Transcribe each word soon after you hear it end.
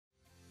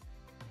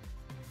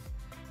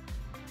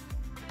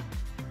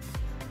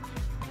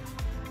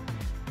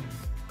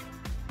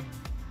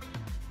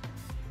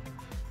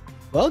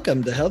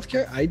Welcome to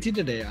Healthcare IT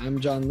Today.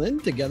 I'm John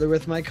Lind, together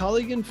with my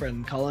colleague and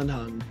friend Colin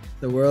Hung.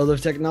 The world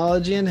of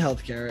technology and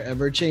healthcare are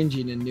ever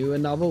changing in new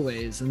and novel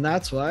ways, and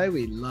that's why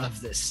we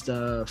love this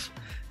stuff.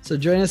 So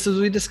join us as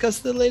we discuss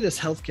the latest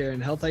healthcare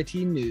and health IT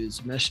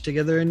news, meshed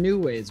together in new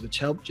ways, which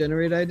help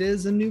generate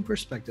ideas and new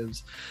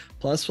perspectives.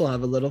 Plus, we'll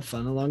have a little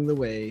fun along the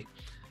way.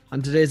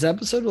 On today's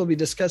episode, we'll be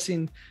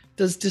discussing,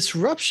 does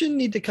disruption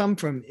need to come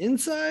from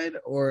inside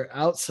or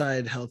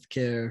outside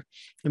healthcare?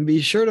 And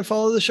be sure to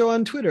follow the show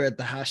on Twitter at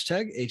the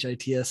hashtag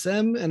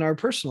HITSM and our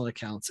personal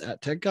accounts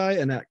at TechGuy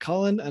and at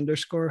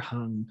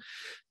Colin_Hung.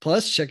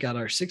 Plus, check out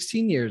our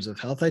 16 years of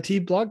health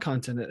IT blog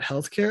content at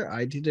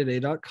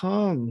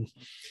healthcareittoday.com.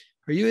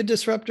 Are you a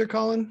disruptor,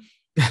 Colin?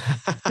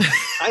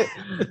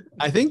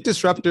 I think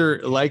disruptor,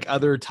 like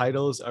other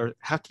titles,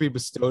 have to be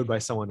bestowed by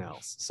someone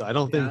else. So I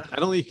don't think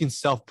you can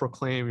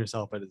self-proclaim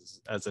yourself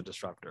as a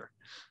disruptor.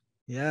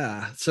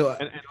 Yeah. So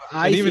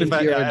I don't think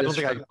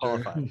I can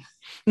qualify.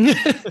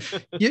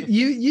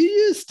 you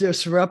use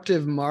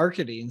disruptive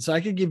marketing, so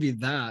I could give you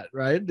that,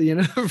 right?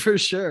 For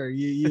sure.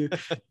 You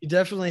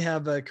definitely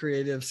have a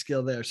creative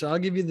skill there. So I'll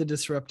give you the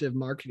disruptive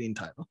marketing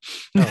title.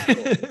 Oh,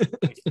 cool.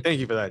 Thank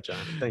you for that, John.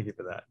 Thank you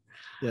for that.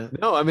 Yeah.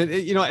 No, I mean,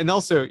 and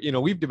also,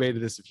 we've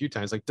debated this a few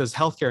times. Like, does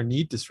healthcare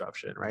need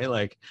disruption, right?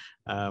 Like,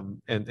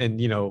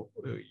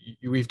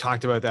 we've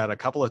talked about that a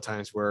couple of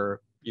times where,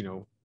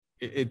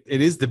 it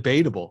is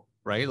debatable,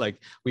 right?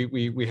 Like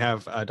we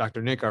have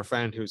Dr. Nick, our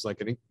friend, who's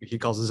like, he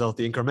calls himself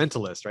the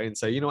incrementalist, right? And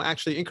say,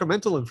 actually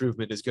incremental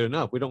improvement is good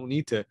enough. We don't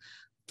need to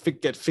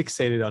get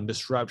fixated on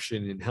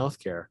disruption in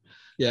healthcare.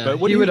 Yeah,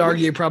 but he would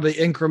argue probably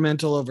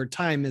incremental over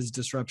time is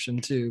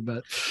disruption too,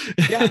 but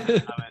yeah.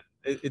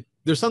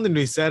 There's something to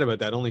be said about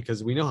that, only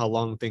because we know how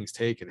long things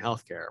take in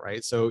healthcare,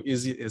 right? So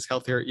is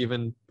healthcare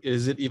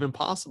is it even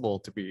possible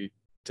to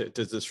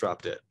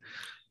disrupt it?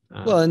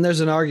 Well, and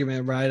there's an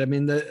argument, right? I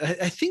mean,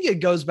 I think it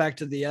goes back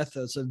to the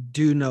ethos of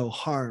do no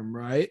harm,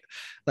 right?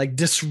 Like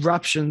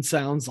disruption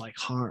sounds like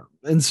harm.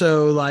 And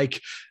so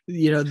like,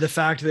 the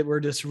fact that we're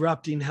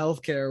disrupting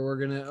healthcare, we're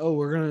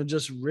going to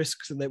just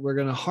risk that we're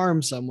going to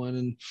harm someone.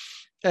 And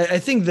I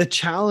think the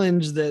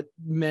challenge that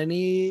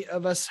many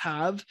of us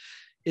have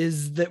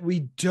is that we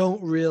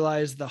don't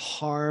realize the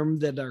harm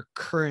that our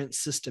current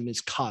system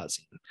is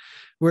causing.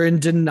 We're in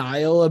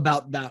denial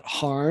about that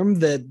harm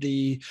that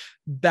the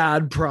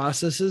bad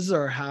processes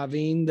are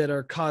having that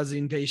are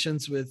causing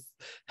patients with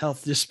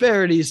health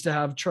disparities to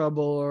have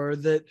trouble, or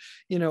that,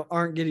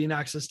 aren't getting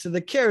access to the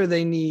care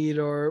they need,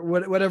 or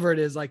whatever it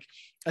is. Like,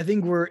 I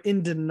think we're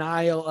in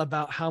denial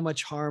about how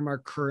much harm our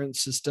current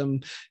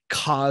system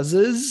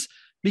causes,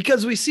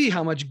 because we see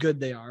how much good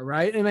they are,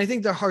 right? And I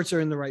think their hearts are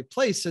in the right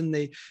place,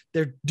 and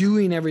they're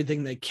doing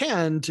everything they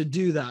can to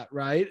do that,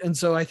 right? And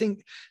so I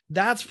think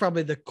that's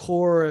probably the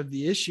core of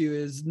the issue,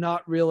 is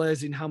not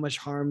realizing how much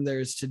harm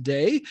there is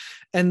today,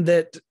 and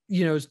that,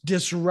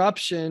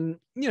 disruption,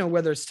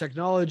 whether it's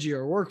technology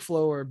or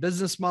workflow or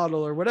business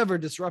model or whatever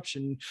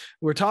disruption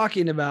we're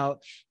talking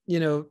about,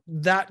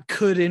 that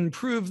could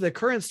improve the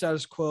current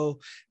status quo,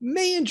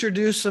 may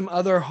introduce some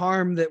other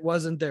harm that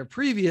wasn't there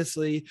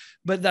previously,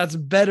 but that's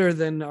better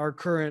than our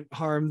current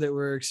harm that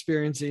we're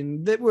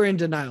experiencing, that we're in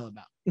denial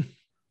about.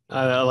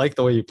 I like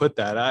the way you put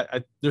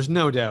that. There's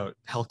no doubt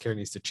healthcare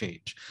needs to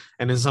change,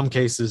 and in some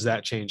cases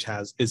that change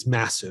is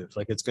massive.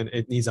 Like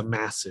it needs a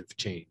massive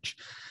change.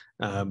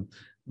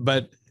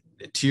 But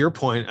to your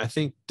point, I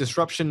think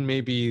disruption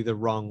may be the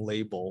wrong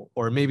label,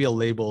 or maybe a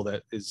label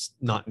that is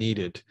not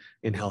needed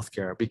in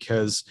healthcare,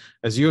 because,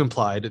 as you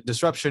implied,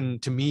 disruption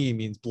to me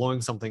means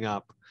blowing something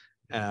up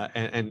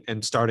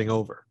and starting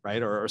over,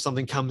 right? Or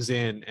something comes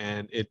in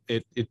and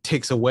it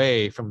takes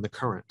away from the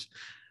current.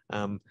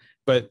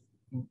 But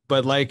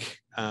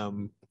like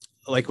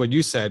what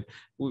you said,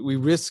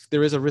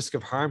 there is a risk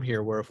of harm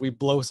here, where if we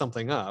blow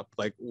something up,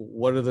 like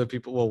what are the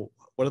people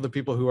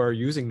who are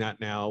using that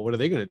now? What are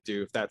they going to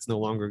do if that's no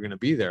longer going to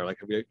be there? Like,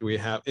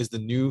 is the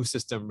new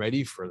system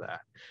ready for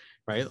that?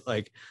 Right.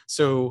 Like,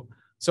 so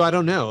I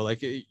don't know,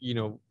 like,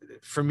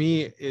 for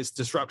me, is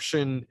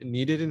disruption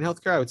needed in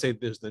healthcare? I would say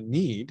there's the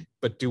need,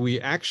 but do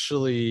we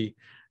actually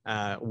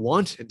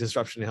want a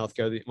disruption in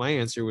healthcare? My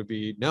answer would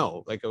be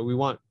no. Like, we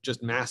want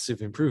just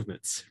massive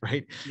improvements,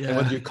 right? Yeah. And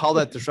whether you call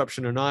that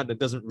disruption or not, it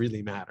doesn't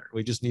really matter.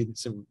 We just need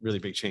some really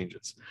big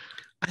changes.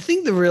 I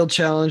think the real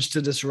challenge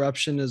to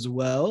disruption as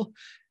well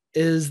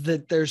is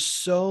that there's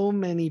so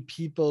many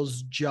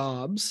people's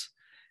jobs,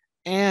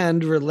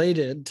 and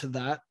related to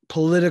that,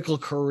 political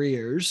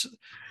careers,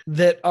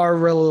 that are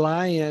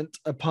reliant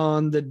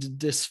upon the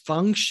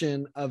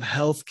dysfunction of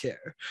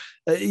healthcare.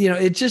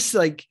 It just,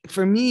 like,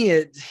 for me,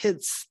 it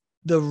hits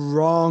the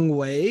wrong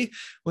way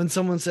when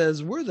someone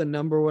says we're the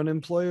number one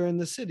employer in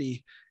the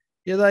city.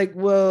 You're like,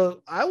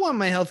 well, I want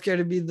my healthcare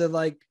to be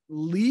the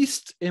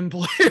least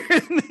employer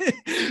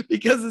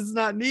because it's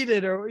not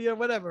needed, or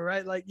whatever,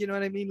 right? Like, you know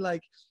what I mean?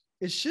 Like,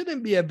 it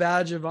shouldn't be a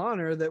badge of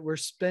honor that we're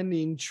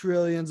spending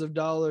trillions of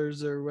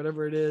dollars or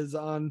whatever it is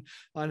on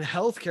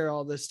healthcare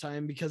all this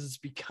time, because it's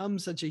become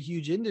such a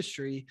huge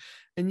industry.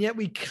 And yet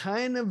we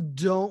kind of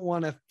don't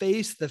want to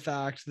face the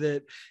fact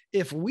that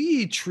if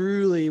we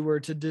truly were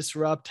to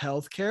disrupt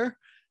healthcare,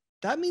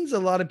 that means a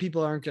lot of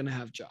people aren't going to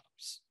have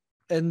jobs,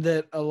 and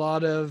that a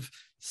lot of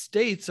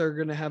states are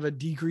going to have a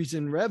decrease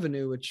in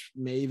revenue, which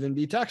may even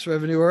be tax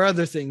revenue or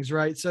other things,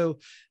 right? So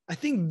I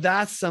think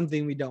that's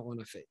something we don't want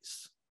to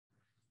face.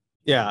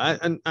 Yeah,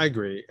 I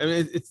agree. I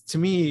mean, it's to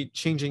me,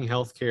 changing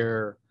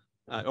healthcare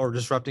or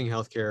disrupting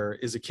healthcare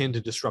is akin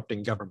to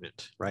disrupting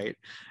government, right?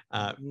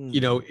 You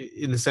know,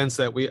 in the sense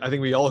that I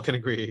think we all can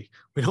agree,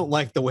 we don't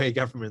like the way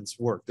governments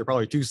work. They're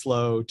probably too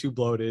slow, too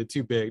bloated,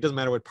 too big. It doesn't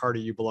matter what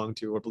party you belong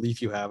to or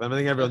belief you have. I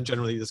think everyone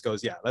generally just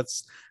goes, yeah,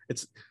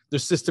 their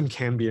system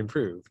can be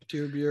improved.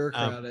 Too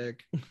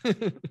bureaucratic.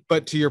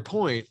 But to your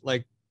point,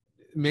 like,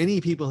 many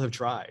people have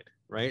tried.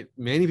 Right,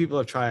 many people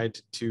have tried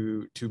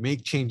to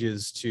make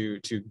changes to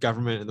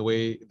government and the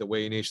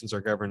way nations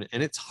are governed,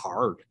 and it's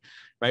hard,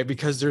 right?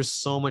 Because there's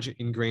so much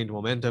ingrained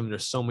momentum.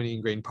 There's so many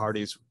ingrained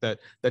parties that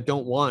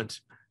don't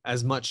want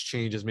as much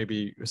change as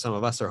maybe some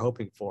of us are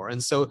hoping for,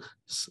 and so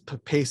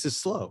pace is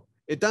slow.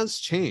 It does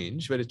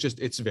change, but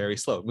it's very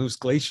slow. It moves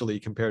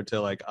glacially compared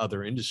to like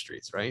other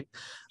industries, right?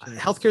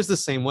 Healthcare is the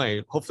same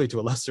way, hopefully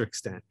to a lesser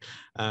extent.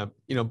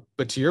 You know,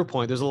 but to your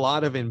point, there's a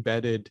lot of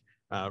embedded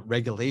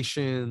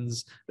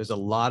regulations. There's a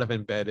lot of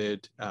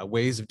embedded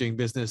ways of doing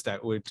business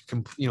that would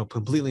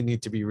completely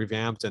need to be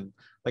revamped. And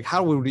like,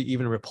 how would we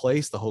even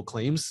replace the whole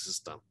claims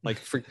system?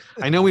 Like,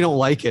 I know we don't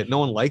like it. No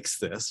one likes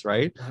this,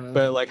 right?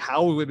 But like,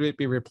 how would it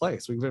be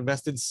replaced? We've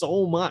invested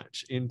so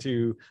much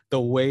into the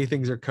way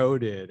things are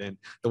coded and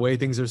the way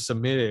things are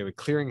submitted with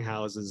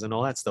clearinghouses and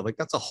all that stuff. Like,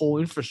 that's a whole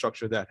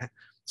infrastructure that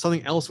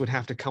something else would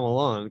have to come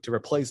along to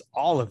replace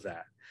all of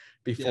that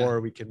before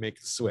we can make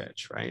the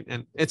switch, right?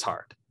 And it's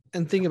hard.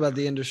 And think about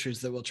the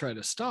industries that will try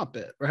to stop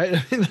it, right?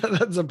 I mean,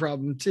 that's a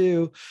problem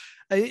too.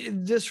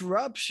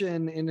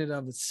 Disruption in and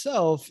of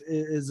itself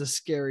is a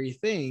scary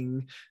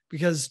thing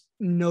because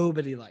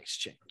nobody likes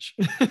change.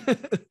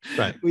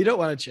 Right. We don't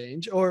want to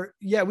change, or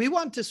we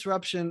want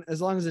disruption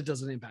as long as it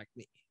doesn't impact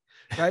me.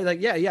 Right?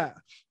 Like,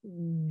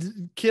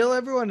 kill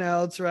everyone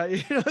else, right?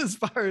 You know, as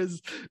far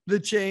as the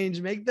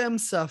change, make them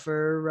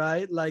suffer,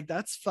 right? Like,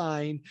 that's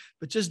fine,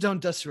 but just don't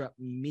disrupt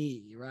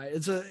me, right?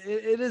 It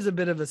is a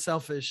bit of a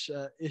selfish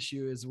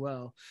issue as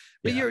well.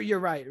 But you're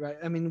right?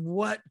 I mean,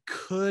 what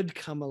could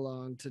come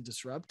along to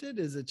disrupt it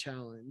is a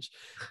challenge.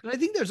 And I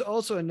think there's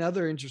also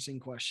another interesting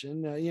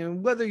question, you know,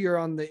 whether you're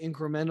on the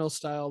incremental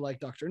style,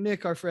 like Dr.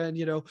 Nick, our friend,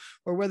 you know,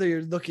 or whether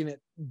you're looking at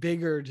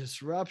bigger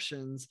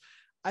disruptions.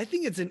 I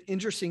think it's an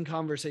interesting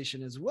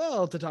conversation as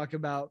well to talk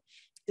about,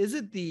 is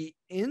it the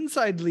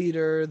inside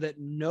leader that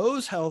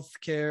knows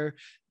healthcare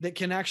that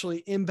can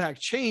actually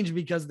impact change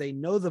because they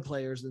know the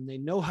players and they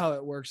know how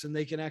it works and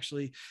they can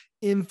actually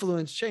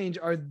influence change?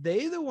 Are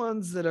they the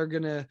ones that are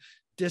going to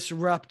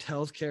disrupt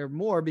healthcare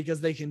more because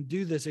they can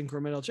do this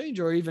incremental change,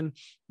 or even,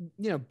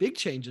 you know, big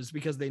changes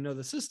because they know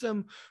the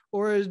system?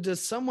 Or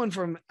does someone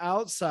from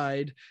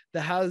outside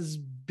that has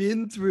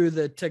been through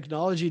the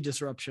technology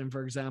disruption,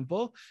 for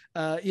example,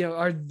 you know,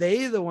 are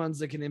they the ones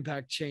that can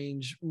impact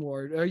change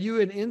more? Are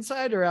you an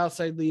inside or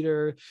outside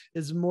leader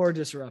is more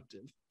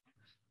disruptive?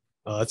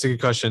 Oh, that's a good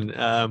question.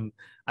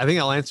 I think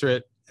I'll answer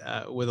it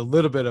with a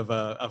little bit of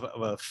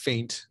a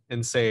feint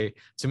and say,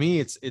 to me,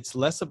 it's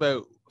less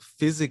about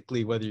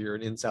physically whether you're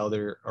an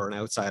insider or an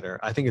outsider.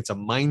 I think it's a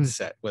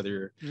mindset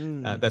whether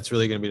that's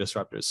really going to be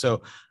disruptive.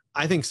 So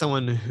I think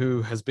someone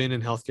who has been in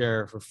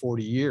healthcare for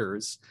 40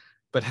 years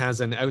but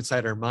has an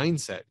outsider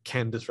mindset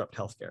can disrupt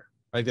healthcare.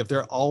 Right? If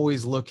they're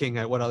always looking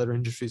at what other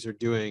industries are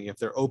doing, if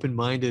they're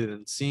open-minded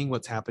and seeing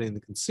what's happening in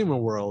the consumer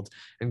world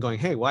and going,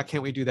 hey, why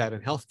can't we do that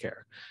in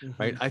healthcare?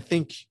 Right?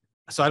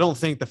 I don't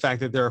think the fact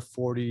that there are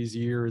 40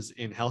 years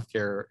in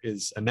healthcare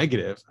is a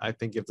negative. I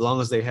think as long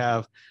as they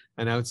have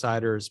an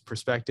outsider's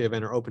perspective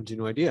and are open to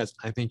new ideas,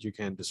 I think you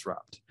can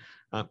disrupt.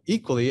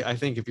 Equally, I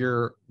think if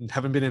you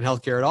haven't been in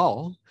healthcare at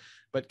all,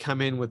 but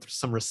come in with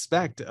some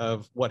respect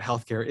of what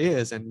healthcare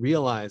is and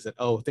realize that,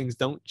 oh, things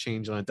don't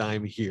change on a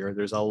dime here.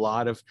 There's a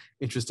lot of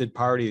interested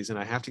parties and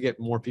I have to get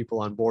more people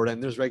on board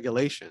and there's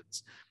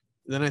regulations.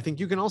 Then I think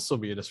you can also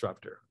be a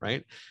disruptor,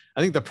 right?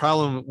 I think the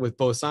problem with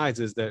both sides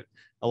is that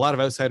a lot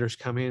of outsiders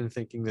come in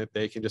thinking that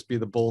they can just be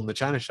the bull in the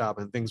china shop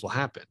and things will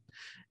happen.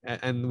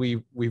 And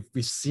we've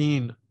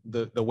seen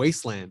the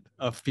wasteland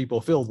of people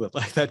filled with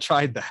like that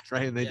tried that,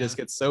 right? And they just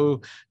get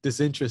so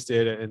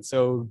disinterested and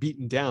so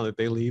beaten down that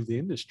they leave the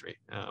industry.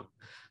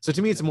 So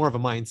to me, it's more of a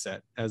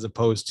mindset as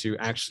opposed to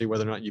actually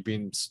whether or not you've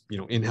been, you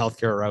know, in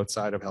healthcare or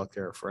outside of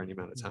healthcare for any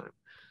amount of time.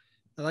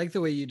 I like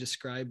the way you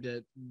described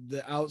it,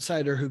 the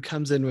outsider who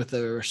comes in with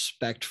a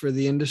respect for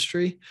the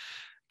industry.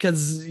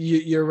 Because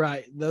you're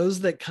right. Those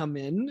that come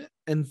in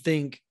and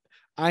think,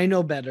 I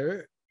know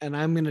better and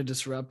I'm going to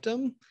disrupt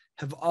them,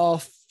 have all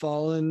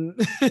fallen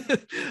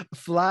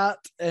flat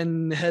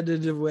and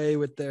headed away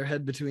with their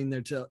head between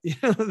their tail. You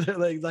know, they're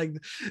like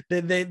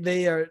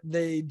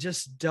they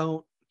just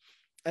don't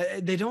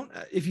they don't,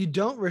 if you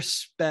don't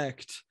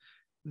respect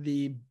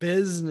the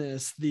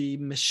business, the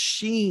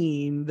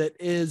machine that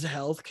is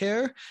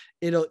healthcare,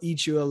 it'll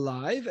eat you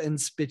alive and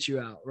spit you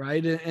out,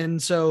 right? And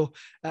so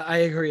I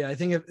agree. I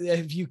think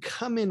if you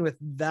come in with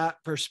that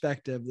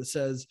perspective that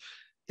says,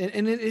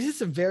 and it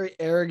is a very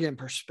arrogant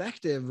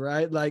perspective,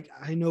 right? Like,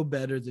 I know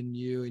better than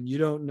you, and you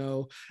don't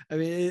know. I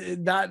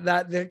mean,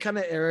 that kind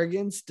of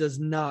arrogance does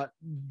not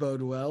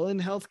bode well in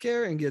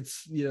healthcare and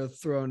gets,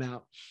 thrown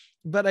out.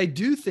 But I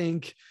do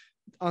think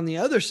on the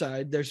other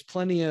side, there's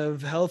plenty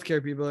of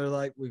healthcare people that are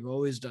like, we've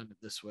always done it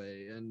this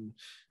way, and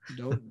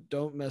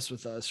don't mess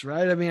with us,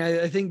 right? I mean,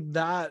 I think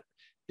that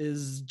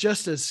is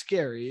just as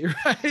scary,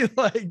 right?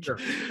 Like, Sure.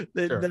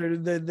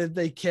 that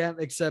they can't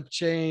accept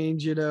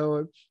change,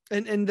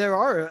 and there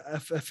are a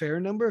fair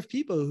number of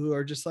people who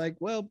are just like,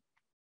 well,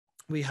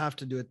 we have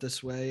to do it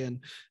this way,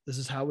 and this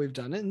is how we've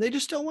done it, and they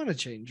just don't want to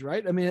change,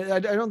 right? I mean, I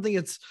don't think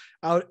it's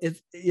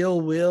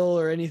ill will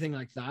or anything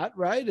like that,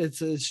 right? It's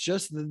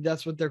just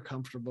that's what they're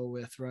comfortable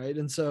with, right?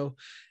 And so,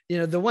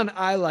 the one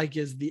I like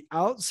is the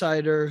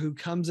outsider who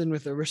comes in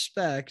with a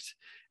respect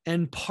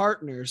and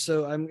partners.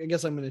 So I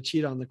guess I'm going to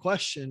cheat on the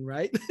question,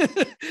 right?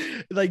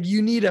 Like,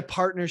 you need a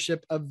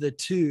partnership of the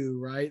two,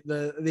 right?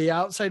 The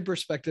outside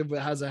perspective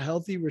has a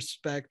healthy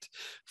respect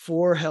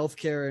for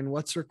healthcare and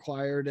what's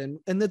required,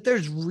 and that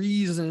there's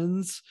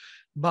reasons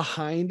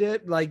behind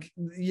it. Like,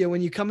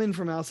 when you come in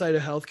from outside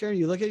of healthcare and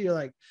you look at it, you're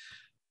like,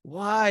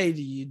 why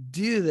do you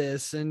do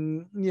this?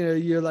 And,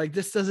 you're like,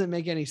 this doesn't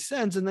make any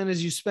sense. And then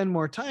as you spend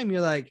more time,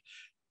 you're like,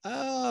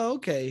 oh,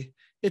 okay,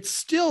 it's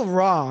still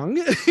wrong.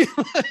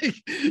 Like,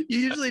 you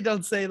usually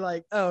don't say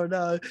like, oh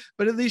no,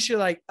 but at least you're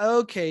like,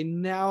 okay,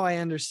 now I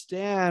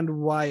understand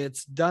why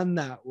it's done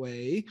that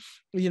way.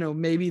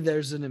 Maybe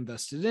there's an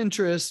invested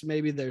interest,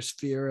 maybe there's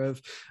fear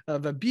of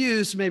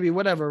abuse, maybe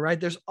whatever, right?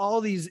 There's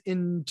all these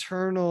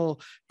internal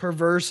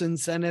perverse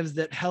incentives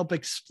that help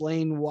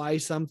explain why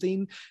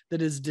something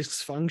that is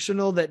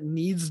dysfunctional, that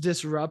needs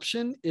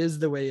disruption, is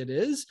the way it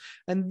is.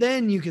 And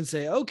then you can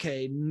say,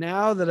 okay,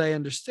 now that I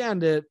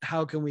understand it,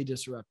 how can we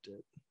disrupt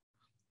it?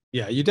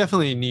 Yeah, you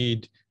definitely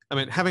need, I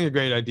mean, having a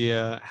great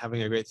idea,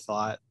 having a great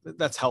thought,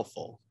 that's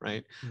helpful,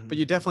 right? Mm-hmm. But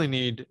you definitely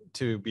need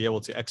to be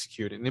able to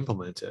execute and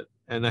implement it.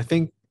 And I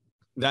think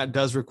that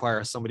does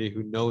require somebody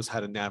who knows how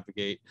to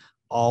navigate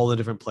all the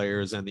different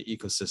players and the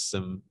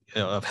ecosystem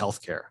of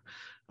healthcare.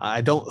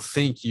 I don't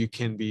think you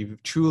can be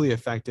truly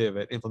effective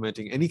at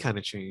implementing any kind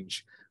of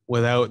change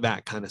without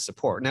that kind of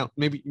support. Now,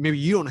 maybe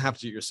you don't have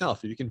to do it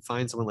yourself. You can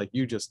find someone like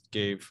you just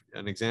gave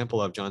an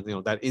example of, John,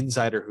 that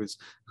insider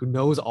who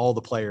knows all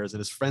the players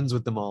and is friends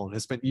with them all and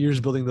has spent years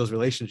building those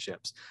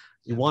relationships.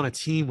 You want a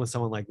team with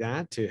someone like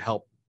that to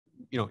help,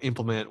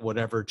 implement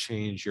whatever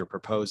change you're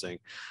proposing.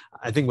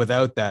 I think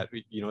without that,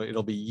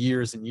 it'll be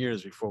years and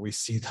years before we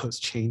see those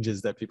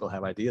changes that people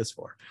have ideas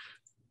for.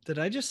 Did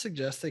I just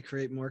suggest they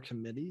create more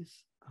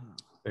committees? Oh.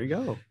 There you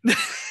go.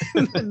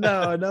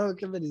 No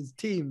committees,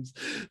 teams.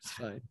 It's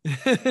fine.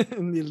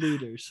 The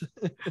leaders.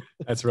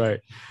 That's right.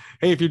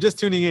 Hey, if you're just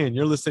tuning in,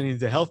 you're listening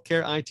to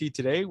Healthcare IT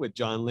Today with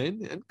John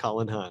Lynn and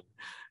Colin Hunt.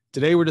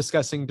 Today, we're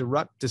discussing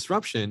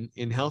disruption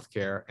in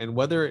healthcare and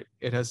whether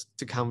it has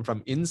to come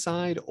from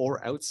inside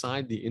or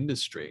outside the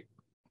industry.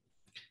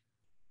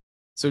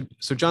 So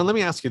John, let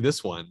me ask you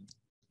this one.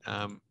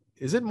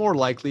 Is it more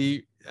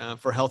likely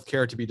for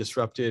healthcare to be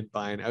disrupted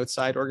by an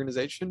outside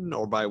organization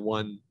or by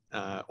one,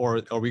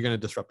 or are we going to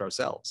disrupt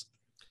ourselves?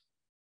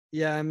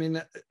 Yeah, I mean,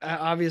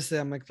 obviously,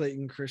 I'm a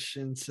Clayton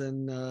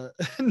Christensen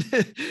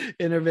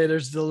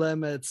Innovator's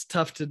Dilemma. It's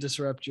tough to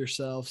disrupt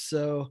yourself.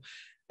 So,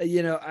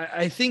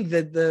 I think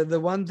that the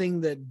one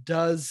thing that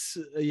does,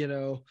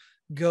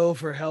 go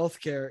for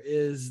healthcare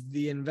is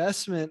the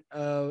investment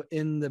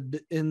in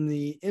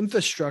the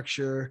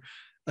infrastructure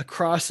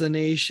across the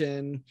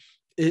nation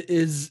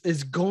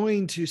is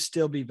going to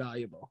still be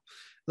valuable.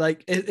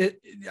 Like,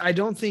 I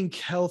don't think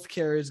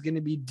healthcare is going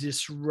to be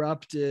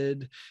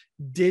disrupted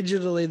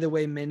digitally the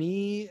way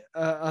many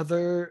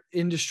other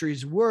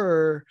industries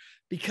were,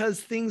 because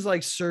things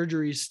like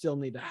surgeries still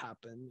need to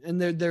happen, and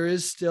there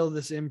is still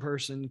this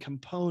in-person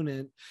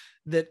component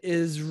that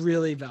is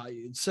really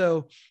valued.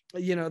 So, I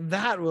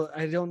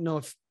don't know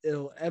if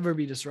it'll ever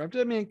be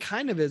disrupted. I mean, it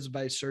kind of is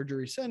by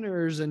surgery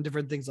centers and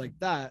different things like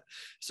that.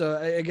 So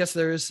I guess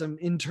there is some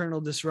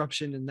internal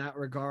disruption in that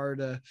regard,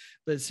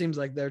 but it seems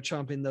like they're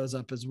chomping those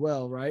up as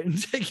well, right?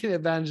 And taking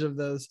advantage of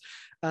those.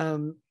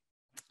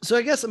 So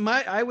I guess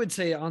I would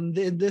say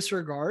in this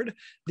regard,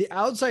 the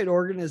outside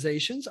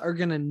organizations are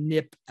going to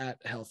nip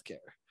at healthcare.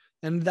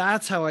 And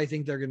that's how I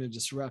think they're going to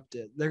disrupt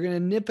it. They're going to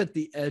nip at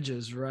the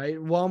edges, right?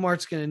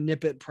 Walmart's going to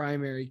nip at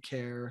primary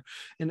care,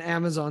 and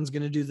Amazon's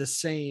going to do the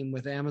same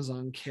with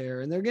Amazon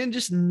Care. And they're going to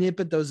just nip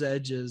at those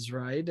edges,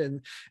 right?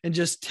 And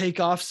just take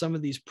off some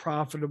of these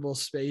profitable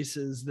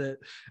spaces that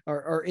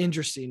are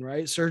interesting,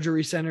 right?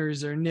 Surgery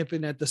centers are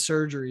nipping at the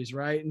surgeries,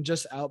 right? And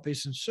just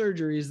outpatient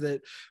surgeries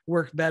that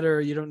work better,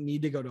 you don't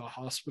need to go to a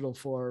hospital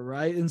for,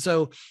 right? And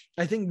so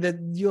I think that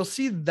you'll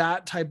see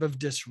that type of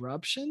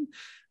disruption.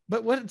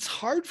 But what's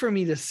hard for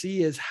me to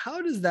see is,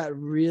 how does that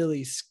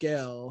really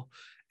scale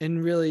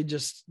and really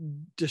just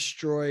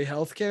destroy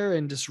healthcare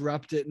and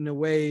disrupt it in a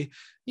way,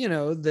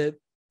 that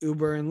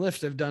Uber and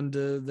Lyft have done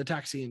to the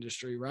taxi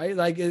industry, right?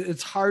 Like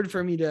it's hard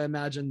for me to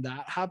imagine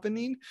that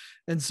happening.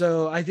 And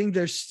so I think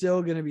there's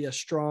still going to be a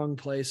strong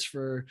place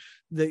for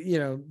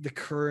the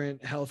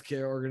current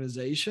healthcare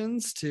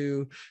organizations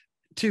to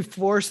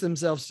force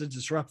themselves to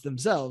disrupt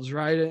themselves,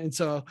 right? And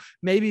so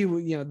maybe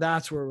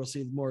that's where we'll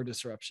see more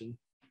disruption.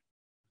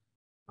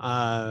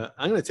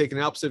 I'm going to take an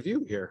opposite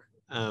view here.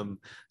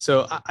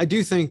 So I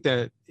do think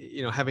that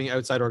having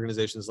outside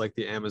organizations like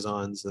the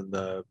Amazons and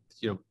the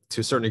to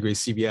a certain degree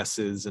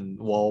CVS's and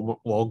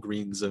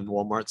Walgreens and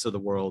Walmarts of the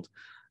world,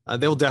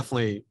 they'll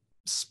definitely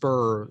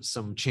spur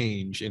some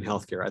change in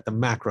healthcare at the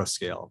macro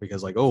scale,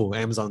 because like, oh,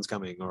 Amazon's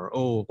coming, or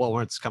oh,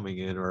 Walmart's coming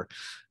in, or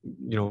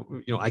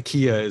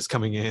IKEA is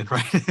coming in,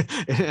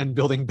 right? And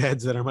building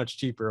beds that are much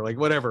cheaper, like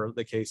whatever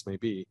the case may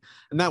be.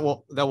 And that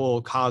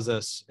will cause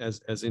us as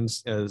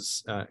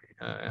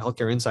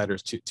healthcare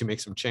insiders to make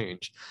some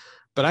change.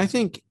 But I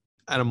think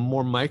at a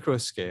more micro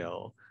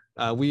scale,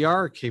 we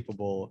are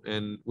capable,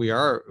 and we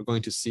are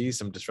going to see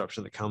some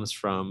disruption that comes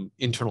from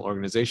internal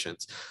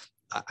organizations.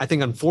 I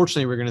think,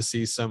 unfortunately, we're going to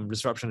see some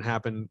disruption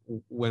happen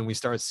when we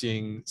start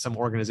seeing some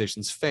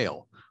organizations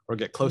fail or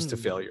get close to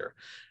failure.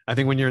 I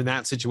think when you're in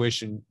that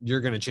situation, you're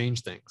going to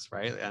change things,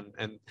 right?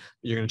 And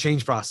you're going to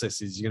change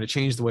processes. You're going to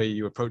change the way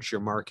you approach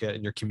your market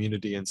and your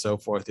community and so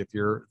forth. If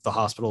the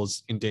hospital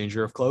is in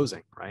danger of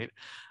closing, right?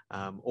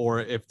 Or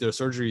if the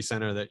surgery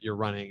center that you're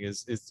running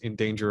is in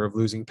danger of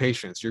losing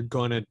patients, you're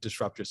going to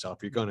disrupt yourself.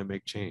 You're going to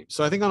make change.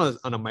 So I think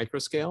on a micro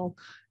scale,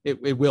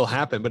 it will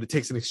happen, but it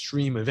takes an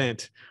extreme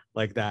event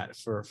like that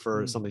for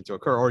something to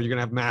occur. Or you're going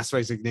to have mass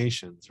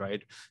resignations,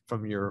 right,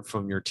 from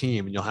your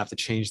team, and you'll have to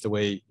change the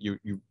way you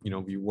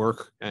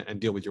work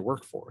and deal with your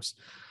workforce.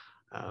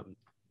 I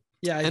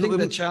think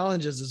the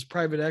challenge is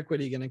private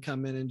equity going to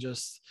come in and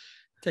just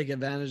take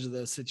advantage of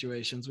those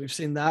situations. We've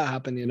seen that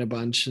happen in a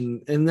bunch,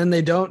 and then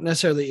they don't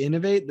necessarily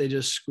innovate. They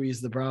just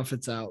squeeze the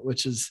profits out,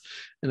 which is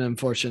an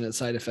unfortunate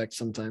side effect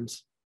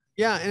sometimes.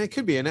 Yeah, and it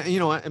could be,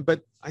 and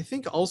but I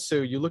think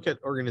also you look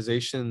at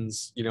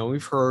organizations.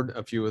 We've heard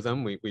a few of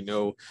them. We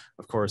know,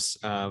 of course,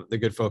 the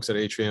good folks at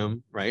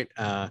Atrium, right?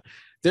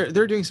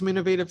 They're doing some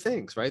innovative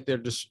things, right? They're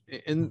just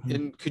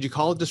and could you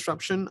call it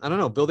disruption? I don't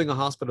know. Building a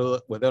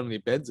hospital without any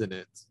beds in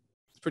it, it's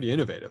pretty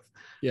innovative.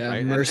 Yeah,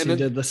 right? Mercy and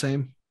did the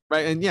same.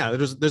 Right. And yeah,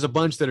 there's a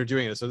bunch that are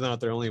doing it. So they're not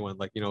the only one.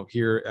 Like,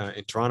 here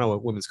in Toronto,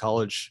 at Women's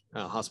College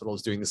Hospital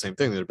is doing the same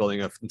thing. They're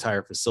building an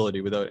entire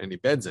facility without any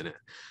beds in it.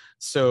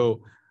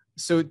 So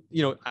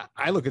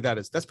I look at that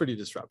as that's pretty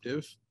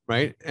disruptive,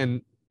 right?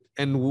 And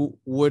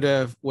would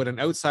an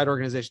outside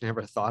organization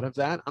ever thought of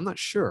that? I'm not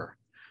sure,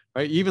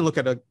 right? You even look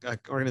at an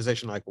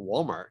organization like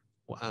Walmart.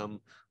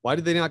 Why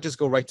did they not just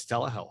go right to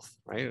telehealth,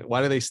 right?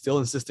 Why are they still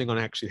insisting on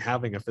actually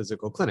having a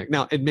physical clinic?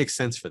 Now, it makes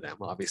sense for them,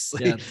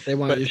 obviously. Yeah, they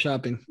want you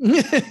shopping.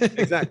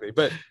 Exactly.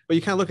 But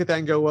you kind of look at that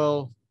and go,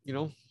 well,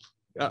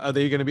 are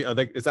they going to be,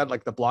 is that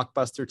like the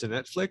Blockbuster to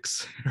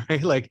Netflix,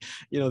 right? Like,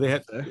 they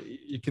have,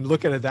 you can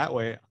look at it that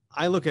way.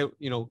 I look at,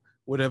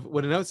 would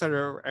an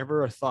outsider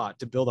ever have thought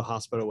to build a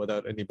hospital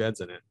without any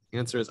beds in it? The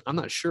answer is, I'm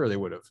not sure they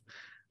would have.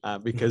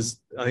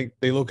 Because I think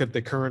they look at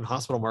the current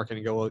hospital market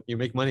and go, well, you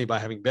make money by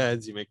having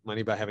beds, you make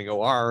money by having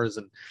ORs.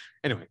 And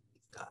anyway,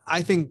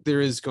 I think there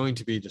is going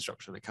to be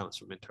disruption that comes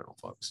from internal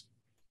folks.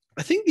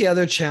 I think the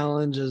other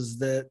challenge is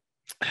that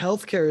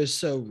healthcare is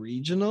so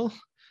regional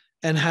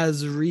and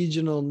has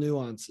regional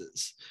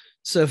nuances.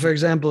 So for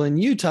example, in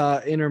Utah,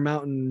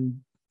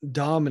 Intermountain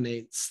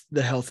dominates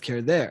the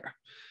healthcare there.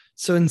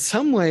 So in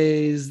some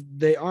ways,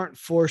 they aren't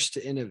forced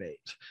to innovate.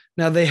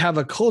 Now, they have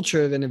a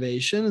culture of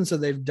innovation, and so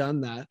they've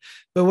done that.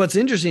 But what's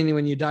interesting,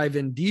 when you dive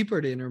in deeper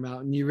to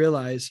Intermountain, you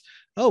realize,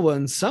 oh, well,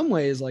 in some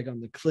ways, like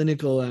on the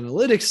clinical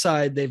analytics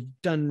side, they've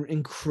done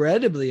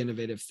incredibly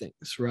innovative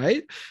things,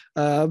 right?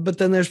 But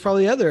then there's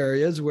probably other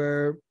areas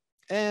where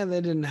they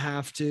didn't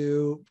have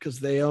to because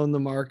they own the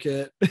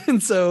market.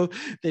 And so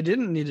they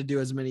didn't need to do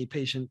as many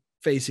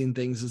patient-facing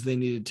things as they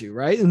needed to,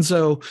 right? And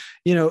so,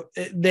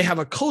 they have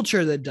a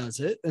culture that does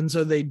it. And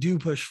so they do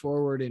push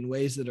forward in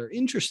ways that are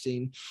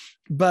interesting.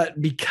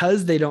 But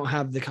because they don't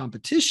have the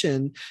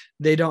competition,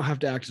 they don't have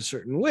to act a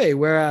certain way.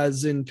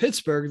 Whereas in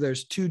Pittsburgh,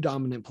 there's two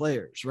dominant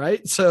players,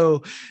 right?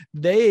 So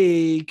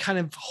they kind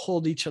of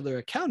hold each other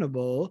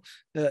accountable,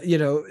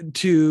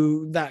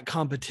 to that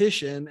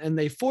competition, and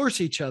they force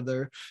each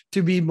other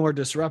to be more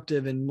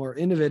disruptive and more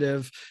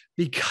innovative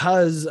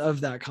because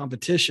of that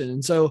competition.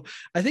 And so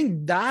I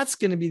think that's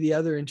going to be the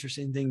other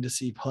interesting thing to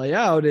see play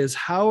out, is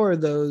how are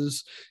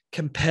those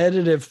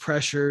competitive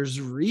pressures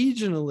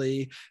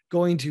regionally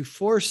going to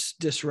force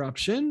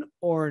disruption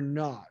or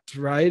not,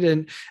 right?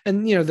 And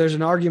there's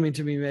an argument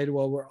to be made,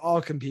 well, we're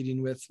all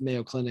competing with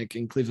Mayo Clinic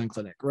and Cleveland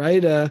Clinic,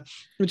 right?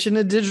 Which in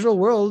a digital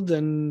world,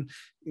 and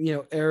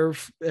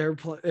airplanes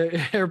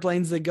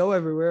that go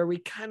everywhere. We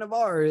kind of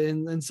are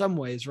in some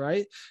ways,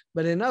 right?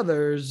 But in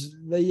others,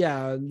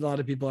 a lot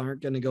of people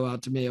aren't going to go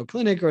out to Mayo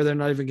Clinic, or they're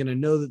not even going to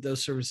know that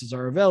those services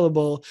are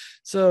available.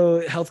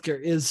 So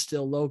healthcare is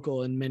still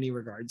local in many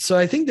regards. So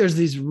I think there's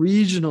these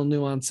regional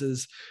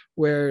nuances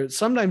where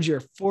sometimes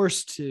you're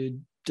forced to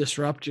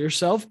disrupt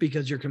yourself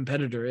because your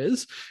competitor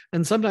is,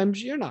 and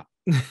sometimes you're not.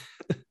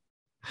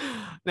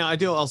 Now, I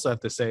do also have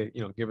to say,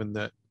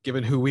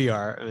 given who we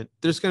are, I mean,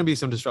 there's going to be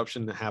some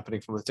disruption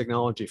happening from the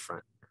technology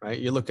front, right?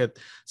 You look at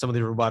some of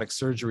the robotic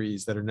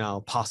surgeries that are now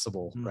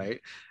possible, right?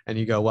 And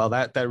you go, well,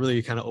 that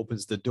really kind of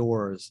opens the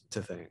doors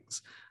to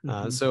things.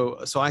 So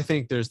I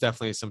think there's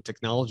definitely some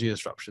technology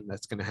disruption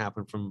that's going to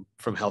happen from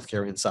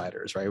healthcare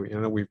insiders, right?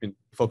 We've been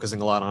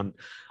focusing a lot on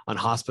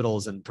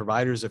hospitals and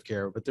providers of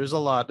care, but there's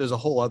a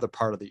whole other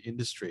part of the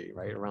industry,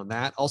 right, around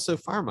that. Also,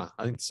 pharma.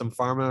 I think some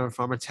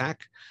pharma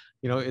tech,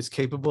 is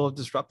capable of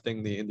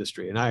disrupting the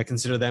industry, and I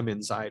consider them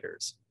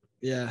insiders.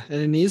 Yeah,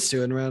 and it needs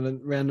to in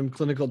random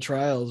clinical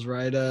trials,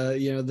 right?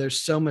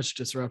 There's so much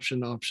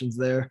disruption options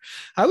there.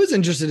 I was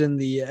interested in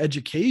the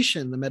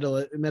education,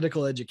 the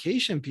medical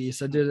education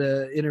piece. I did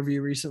an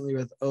interview recently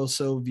with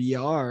OSO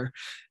VR,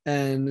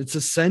 and it's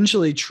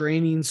essentially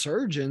training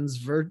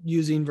surgeons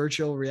using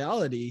virtual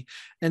reality,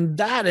 and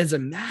that is a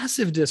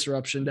massive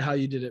disruption to how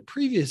you did it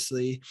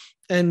previously.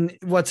 And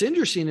what's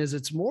interesting is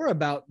it's more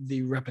about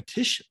the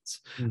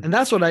repetitions. And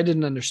that's what I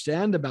didn't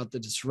understand about the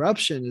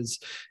disruption is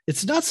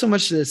it's not so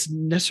much that it's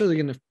necessarily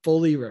going to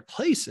fully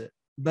replace it,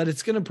 but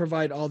it's going to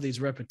provide all these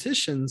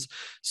repetitions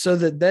so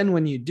that then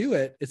when you do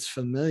it, it's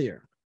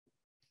familiar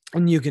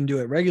and you can do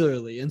it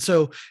regularly. And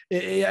so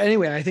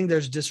anyway, I think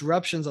there's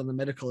disruptions on the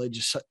medical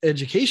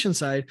education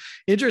side.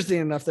 Interesting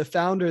enough, the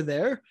founder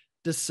there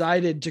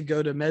decided to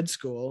go to med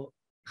school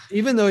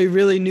even though he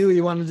really knew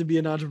he wanted to be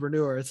an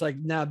entrepreneur. It's like,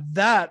 now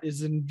that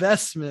is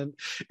investment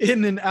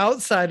in an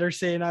outsider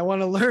saying, I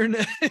want to learn.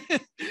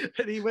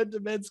 And he went to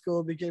med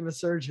school, became a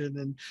surgeon.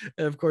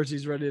 And of course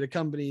he's running a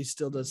company. He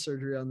still does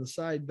surgery on the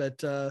side,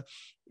 but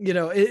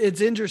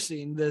it's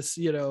interesting this,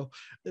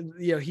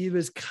 he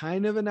was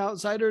kind of an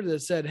outsider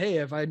that said, hey,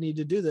 if I need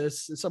to do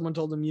this, someone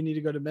told him you need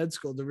to go to med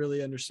school to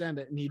really understand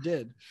it. And he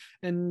did.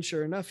 And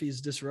sure enough,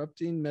 he's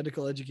disrupting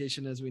medical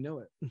education as we know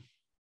it.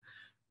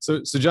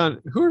 So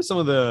John, who are some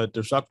of the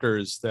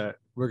disruptors that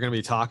we're going to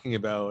be talking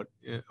about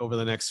over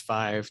the next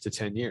 5 to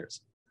 10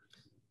 years?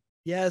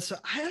 Yeah, so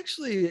I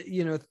actually,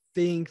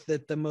 think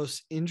that the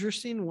most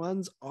interesting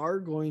ones are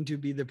going to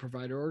be the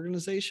provider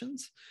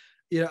organizations.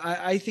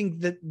 I think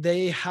that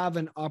they have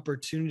an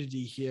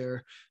opportunity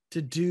here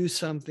to do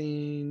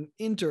something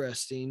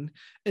interesting,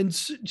 and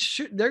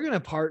they're going to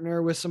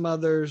partner with some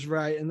others,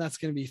 right? And that's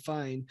going to be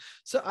fine.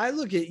 So I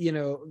look at,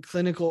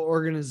 clinical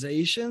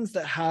organizations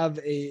that have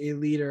a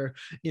leader.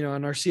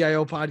 On our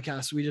CIO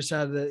podcast, we just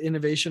had the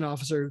innovation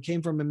officer who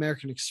came from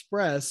American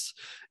Express,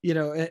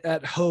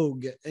 at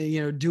Hoag,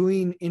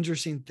 doing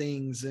interesting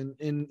things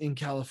in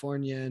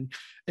California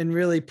and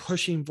really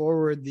pushing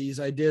forward these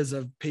ideas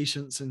of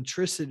patient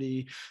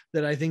centricity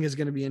that I think is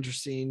going to be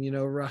interesting.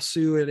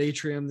 Rasu at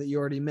Atrium that you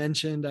already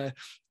mentioned,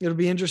 it'll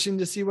be interesting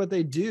to see what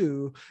they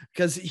do,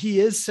 because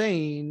he is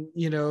saying,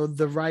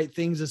 the right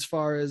things as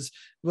far as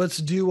let's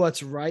do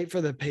what's right for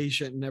the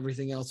patient and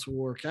everything else will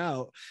work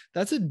out.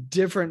 That's a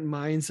different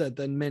mindset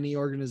than many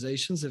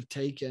organizations have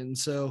taken.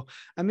 So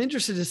I'm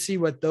interested to see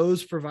what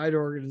those provider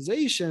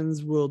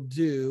organizations will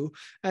do.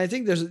 And I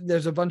think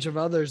there's a bunch of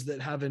others that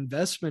have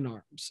investment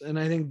arms. And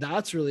I think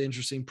that's really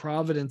interesting.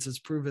 Providence has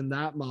proven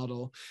that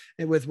model,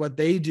 and with what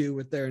they do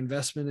with their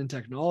investment in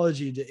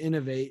technology to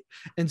innovate.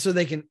 And so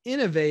they can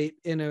innovate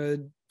in a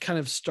kind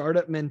of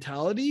startup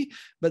mentality,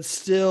 but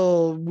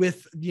still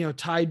with,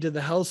 tied to the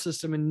health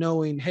system and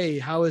knowing, hey,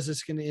 how is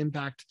this going to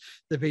impact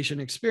the patient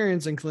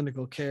experience and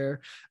clinical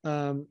care?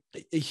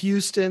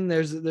 Houston,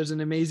 there's an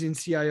amazing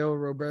CIO,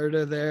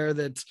 Roberta, there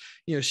that's,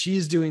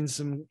 she's doing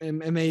some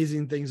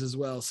amazing things as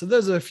well. So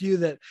those are a few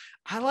that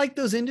I like,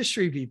 those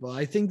industry people.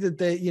 I think that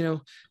they,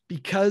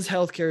 because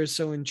healthcare is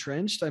so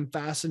entrenched, I'm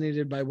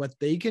fascinated by what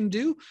they can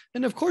do.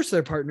 And of course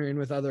they're partnering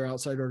with other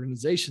outside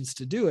organizations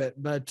to do it,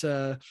 but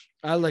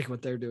I like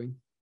what they're doing.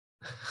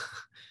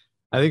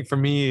 I think for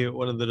me,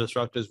 one of the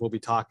disruptors we'll be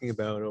talking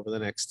about over the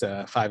next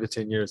 5 to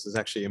 10 years is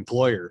actually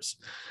employers,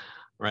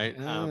 right?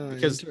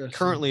 Because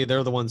currently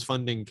they're the ones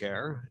funding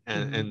care,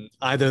 and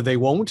either they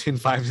won't in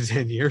 5 to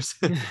 10 years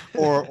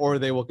or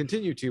they will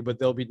continue to, but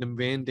they'll be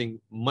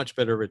demanding much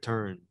better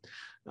return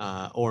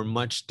or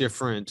much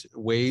different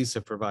ways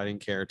of providing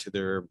care to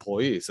their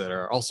employees that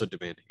are also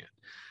demanding it.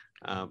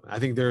 I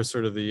think they're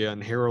sort of the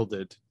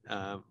unheralded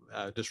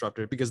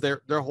disruptor, because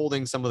they're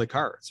holding some of the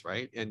cards,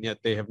 right? And yet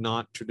they have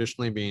not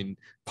traditionally been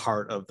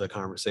part of the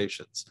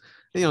conversations.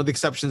 The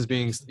exceptions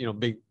being,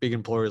 big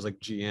employers like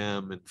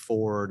GM and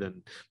Ford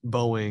and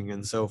Boeing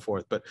and so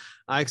forth. But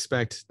I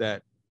expect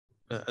that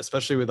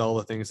especially with all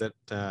the things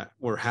that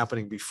were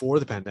happening before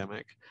the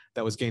pandemic,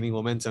 that was gaining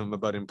momentum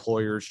about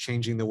employers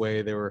changing the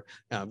way they were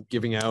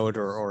giving out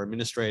or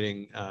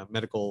administrating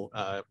medical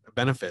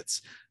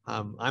benefits.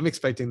 I'm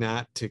expecting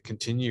that to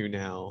continue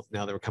now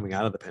that we're coming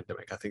out of the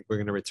pandemic. I think we're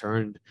going to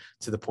return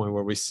to the point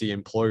where we see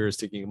employers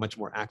taking a much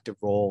more active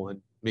role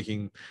and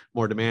making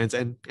more demands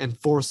and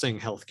forcing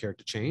healthcare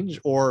to change,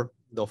 or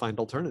they'll find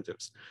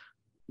alternatives.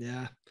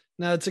 Yeah,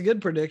 no, it's a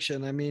good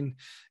prediction. I mean,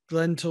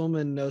 Glenn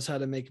Toulmin knows how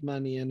to make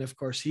money. And of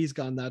course, he's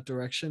gone that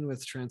direction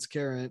with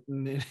Transcarent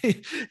and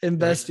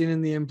investing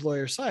in the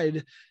employer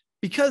side,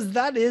 because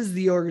that is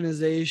the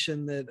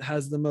organization that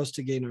has the most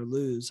to gain or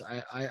lose,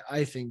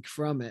 I think,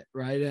 from it.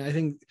 Right. And I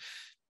think,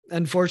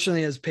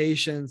 unfortunately, as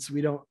patients,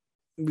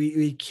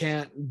 we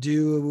can't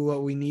do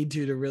what we need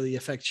to really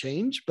affect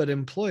change, but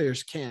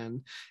employers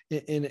can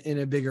in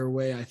a bigger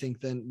way, I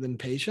think, than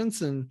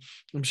patients. And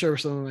I'm sure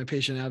some of my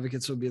patient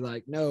advocates will be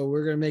like, no,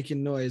 we're going to make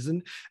noise.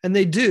 And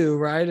they do,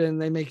 right.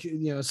 And they make,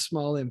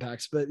 small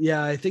impacts, but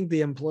yeah, I think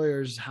the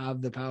employers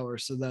have the power.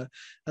 So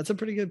that's a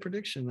pretty good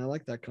prediction. I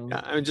like that, Colin.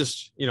 Yeah, I'm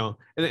just,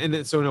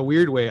 and so in a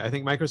weird way, I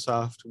think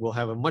Microsoft will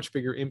have a much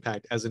bigger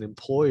impact as an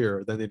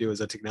employer than they do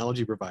as a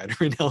technology provider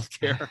in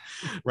healthcare,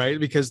 right?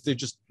 Because they're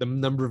just the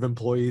number of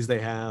employees they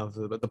have,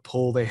 the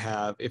pull they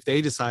have. If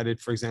they decided,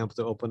 for example,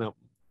 to open up,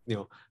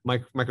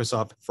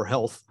 Microsoft for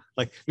Health,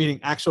 like meaning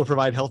actual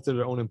provide health to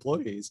their own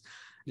employees,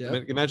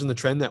 imagine the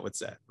trend that would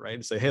set, right?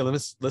 And say, hey,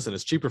 listen,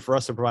 it's cheaper for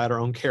us to provide our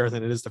own care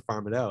than it is to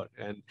farm it out.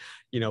 And,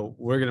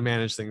 we're going to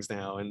manage things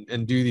now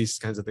and do these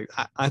kinds of things.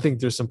 I think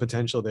there's some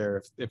potential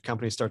there if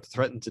companies start to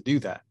threaten to do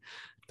that,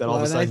 all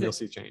of a sudden you'll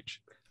see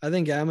change. I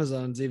think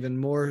Amazon's even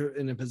more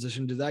in a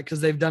position to do that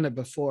because they've done it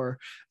before.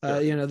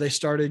 They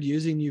started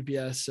using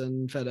UPS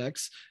and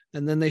FedEx,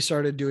 and then they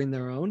started doing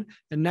their own.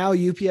 And now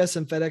UPS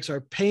and FedEx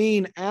are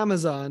paying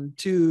Amazon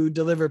to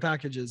deliver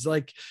packages.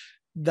 Like,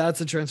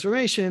 that's a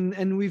transformation.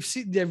 And we've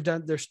seen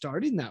they're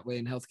starting that way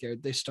in healthcare.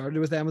 They started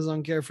with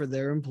Amazon Care for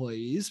their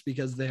employees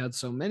because they had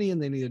so many and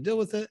they need to deal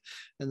with it.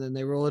 And then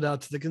they roll it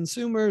out to the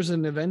consumers,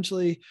 and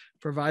eventually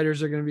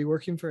providers are going to be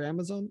working for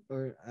Amazon,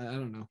 or I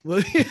don't know.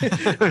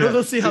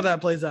 We'll see how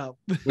that plays out.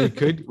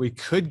 we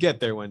could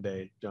get there one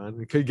day, John.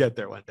 We could get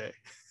there one day.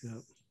 Yep.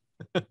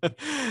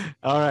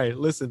 All right.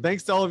 Listen,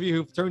 thanks to all of you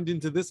who've tuned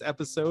into this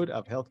episode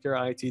of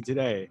Healthcare IT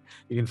Today.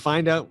 You can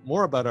find out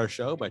more about our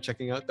show by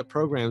checking out the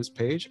programs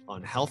page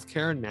on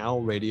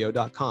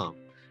healthcarenowradio.com.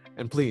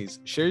 And please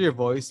share your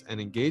voice and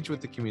engage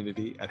with the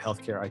community at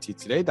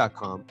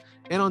healthcareittoday.com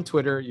and on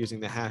Twitter using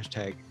the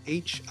hashtag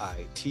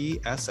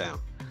HITSM.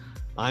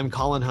 I'm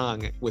Colin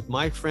Hung with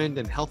my friend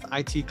and health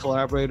IT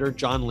collaborator,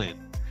 John Lynn.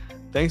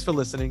 Thanks for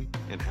listening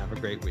and have a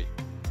great week.